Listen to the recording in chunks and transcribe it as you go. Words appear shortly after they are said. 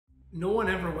No one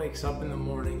ever wakes up in the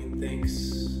morning and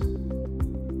thinks,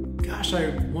 gosh, I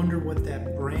wonder what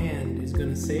that brand is going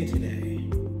to say today.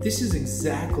 This is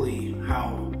exactly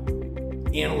how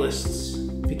analysts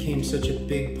became such a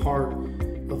big part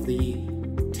of the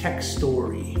tech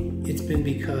story. It's been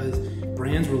because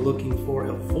brands were looking for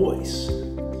a voice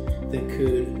that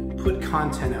could put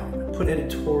content out, put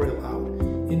editorial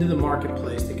out into the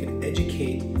marketplace that could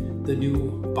educate the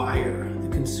new buyer, the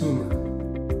consumer.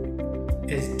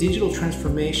 As digital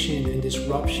transformation and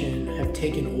disruption have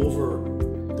taken over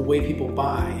the way people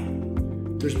buy,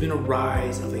 there's been a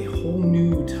rise of a whole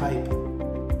new type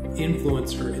of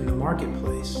influencer in the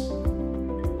marketplace.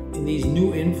 And these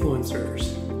new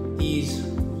influencers, these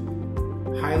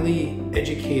highly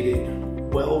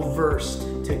educated,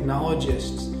 well-versed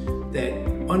technologists that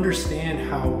understand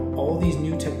how all these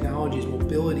new technologies,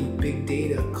 mobility, big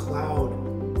data, cloud,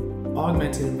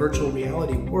 augmented and virtual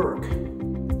reality work,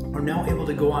 are now able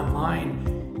to go online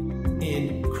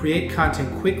and create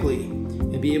content quickly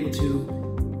and be able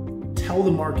to tell the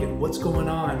market what's going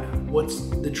on, what's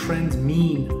the trends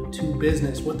mean to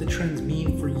business, what the trends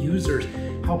mean for users,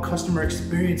 how customer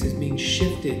experience is being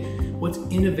shifted, what's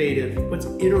innovative, what's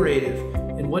iterative,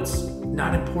 and what's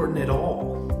not important at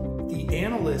all. The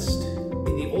analyst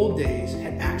in the old days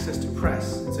had access to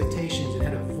press and citations and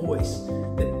had a voice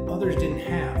that others didn't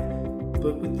have.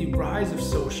 But with the rise of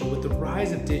social, with the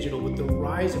rise of digital, with the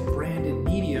rise of branded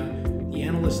media, the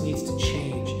analyst needs to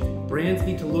change. Brands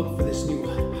need to look for this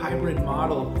new hybrid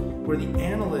model where the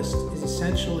analyst is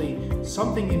essentially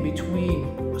something in between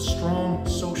a strong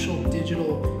social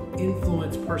digital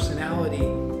influence personality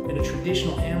and a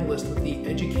traditional analyst with the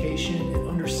education and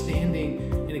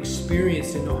understanding and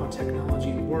experience to know how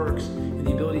technology works and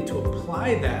the ability to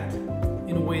apply that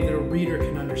in a way that a reader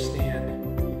can understand.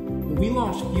 When we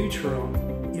launched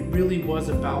Futurum, it really was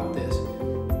about this.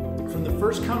 From the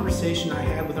first conversation I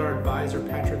had with our advisor,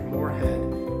 Patrick Moorhead,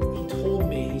 he told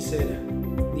me, he said,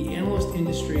 the analyst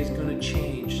industry is going to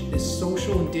change. This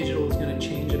social and digital is going to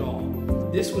change it all.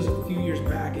 This was a few years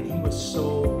back and he was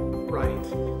so right.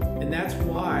 And that's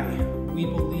why we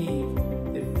believe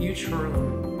that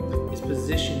Futurum is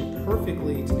positioned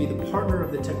perfectly to be the partner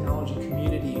of the technology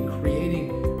community in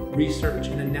creating research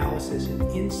and analysis and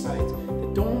insights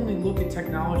that don't only look at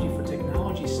technology for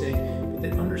technology's sake, but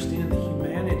that understand the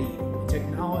humanity,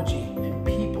 technology, and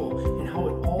people, and how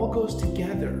it all goes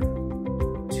together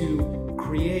to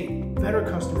create better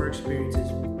customer experiences,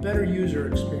 better user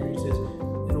experiences,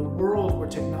 in a world where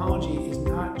technology is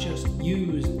not just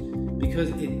used because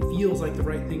it feels like the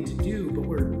right thing to do, but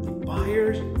where the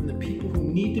buyers and the people who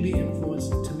need to be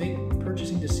influenced to make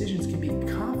purchasing decisions can be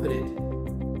confident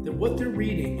that what they're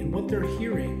reading and what they're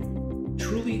hearing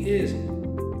truly is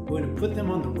going to put them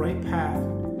on the right path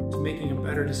to making a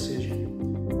better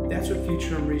decision. That's what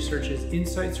Futurum Research's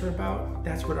insights are about,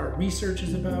 that's what our research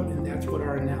is about, and that's what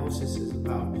our analysis is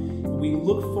about. And we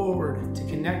look forward to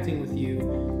connecting with you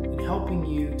and helping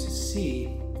you to see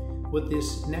what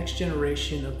this next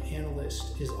generation of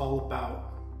analysts is all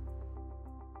about.